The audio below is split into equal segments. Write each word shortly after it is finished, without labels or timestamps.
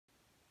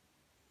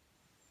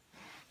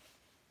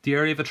The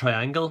area of a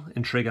triangle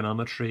in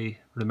trigonometry,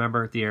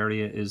 remember the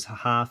area is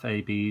half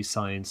AB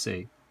sine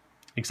C.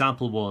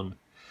 Example 1,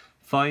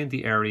 find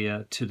the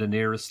area to the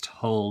nearest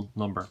whole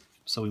number.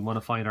 So we want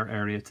to find our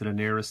area to the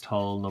nearest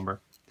whole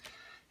number.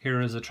 Here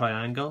is a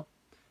triangle,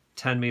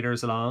 10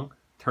 meters long,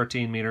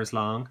 13 meters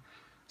long,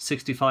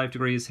 65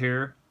 degrees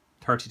here,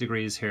 30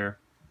 degrees here.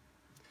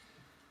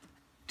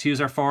 To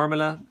use our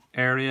formula,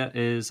 area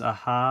is a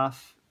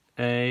half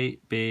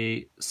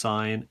AB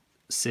sine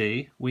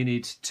C. We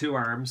need two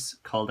arms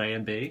called A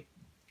and B.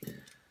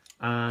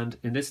 And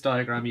in this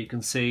diagram you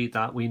can see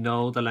that we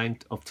know the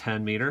length of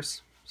 10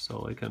 meters.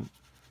 So I can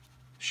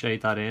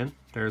shade that in.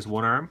 There's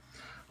one arm.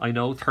 I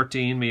know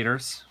 13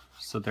 meters,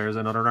 so there's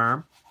another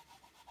arm.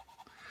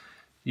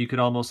 You could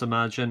almost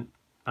imagine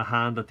a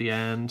hand at the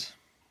end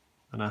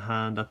and a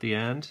hand at the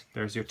end.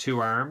 There's your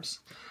two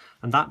arms.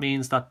 And that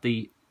means that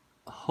the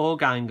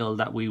hug angle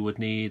that we would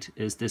need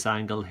is this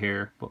angle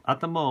here. But at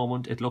the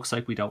moment, it looks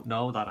like we don't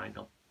know that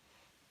angle.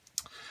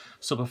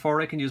 So before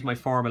I can use my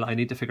formula, I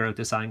need to figure out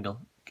this angle.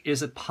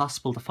 Is it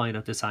possible to find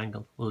out this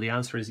angle? Well, the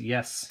answer is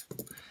yes.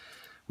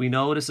 We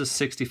know this is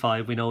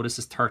 65, we know this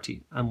is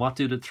 30. And what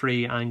do the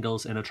three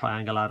angles in a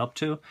triangle add up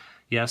to?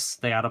 Yes,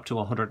 they add up to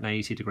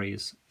 180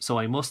 degrees. So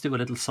I must do a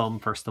little sum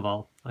first of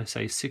all. I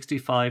say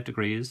 65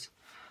 degrees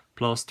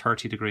plus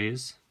 30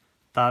 degrees.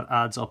 That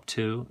adds up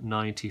to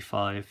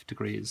 95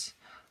 degrees.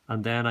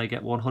 And then I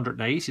get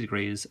 180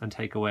 degrees and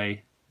take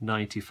away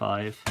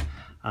 95,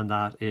 and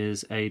that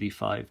is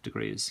 85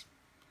 degrees.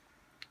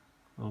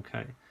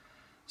 Okay,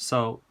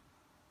 so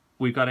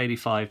we've got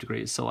 85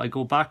 degrees. So I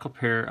go back up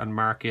here and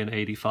mark in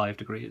 85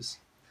 degrees.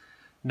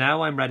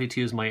 Now I'm ready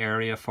to use my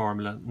area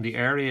formula. The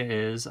area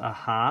is a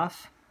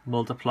half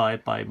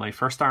multiplied by my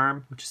first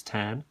arm, which is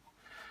 10,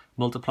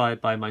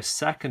 multiplied by my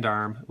second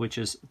arm, which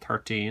is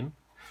 13,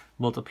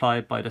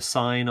 multiplied by the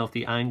sine of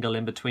the angle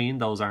in between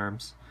those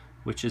arms,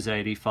 which is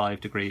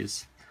 85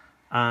 degrees.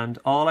 And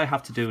all I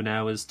have to do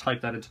now is type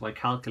that into my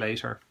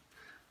calculator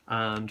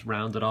and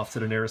round it off to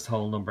the nearest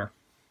whole number.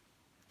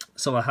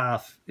 So a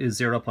half is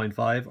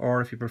 0.5,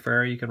 or if you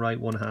prefer, you can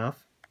write 1/2.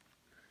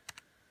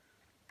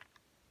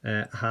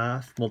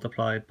 Half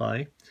multiplied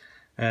by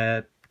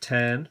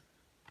 10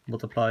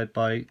 multiplied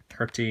by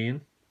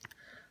 13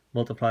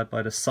 multiplied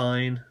by the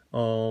sine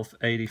of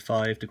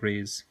 85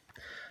 degrees.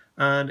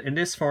 And in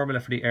this formula,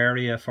 for the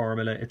area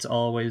formula, it's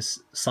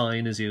always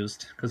sine is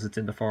used because it's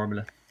in the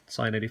formula,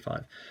 sine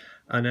 85.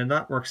 And then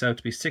that works out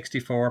to be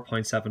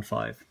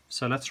 64.75.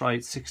 So let's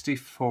write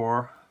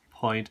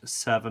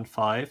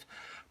 64.75.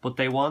 But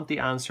they want the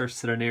answers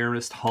to the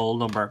nearest whole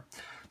number.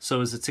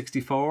 So is it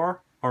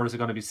 64 or is it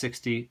going to be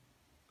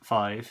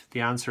 65?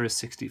 The answer is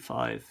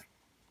 65.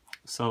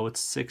 So it's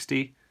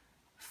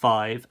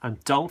 65.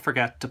 And don't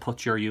forget to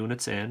put your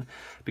units in.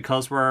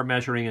 Because we're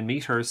measuring in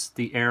meters,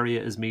 the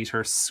area is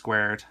meters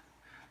squared.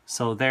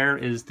 So there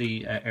is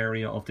the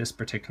area of this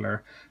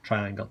particular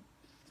triangle.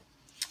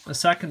 A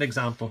second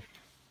example,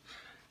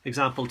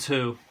 example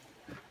 2.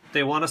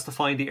 They want us to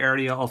find the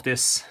area of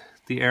this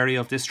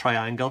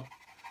triangle,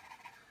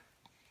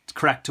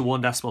 correct to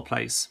one decimal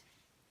place.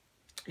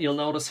 You'll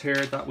notice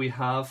here that we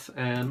have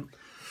a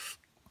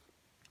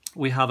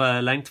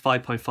length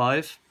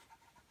 5.5.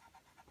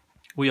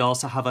 We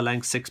also have a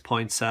length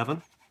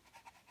 6.7.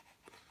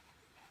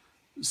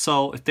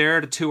 So if they're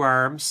the two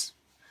arms,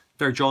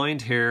 they're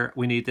joined here,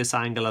 we need this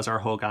angle as our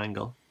hug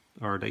angle,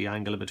 or the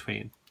angle in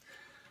between.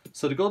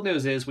 So the good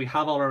news is we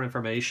have all our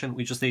information,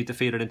 we just need to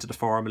feed it into the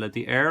formula.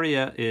 The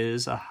area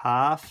is a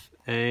half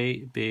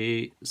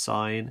AB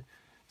sine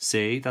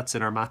C. That's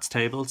in our maths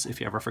tables if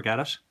you ever forget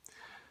it.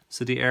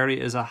 So the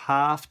area is a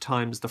half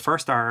times the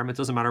first arm, it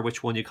doesn't matter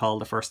which one you call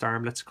the first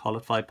arm, let's call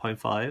it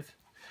 5.5,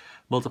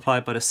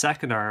 multiplied by the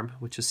second arm,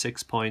 which is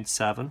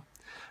 6.7,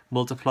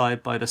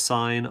 multiplied by the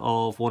sine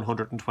of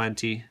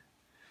 120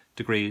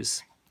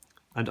 degrees.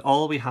 And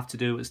all we have to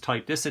do is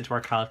type this into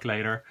our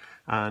calculator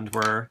and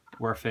we're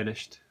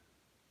finished.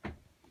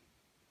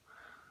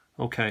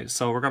 Okay,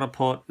 so we're going to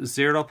put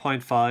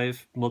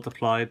 0.5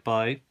 multiplied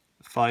by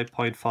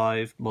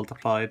 5.5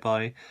 multiplied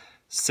by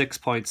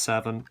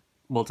 6.7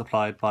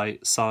 multiplied by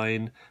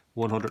sine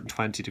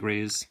 120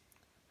 degrees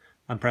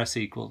and press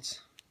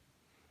equals.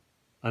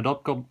 And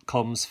up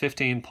comes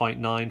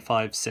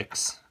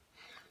 15.956.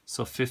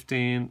 So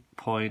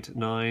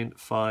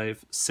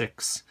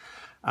 15.956,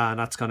 and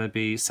that's going to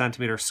be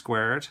centimeters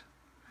squared.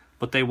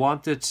 But they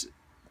want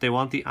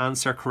the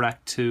answer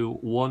correct to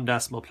one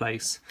decimal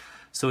place.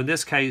 So in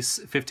this case,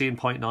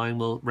 15.9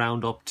 will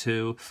round up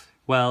to,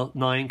 well,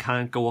 9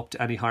 can't go up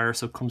to any higher,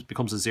 so it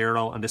becomes a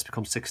 0, and this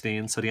becomes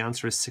 16. So the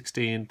answer is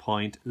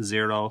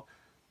 16.0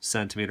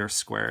 centimeters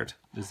squared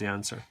is the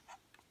answer.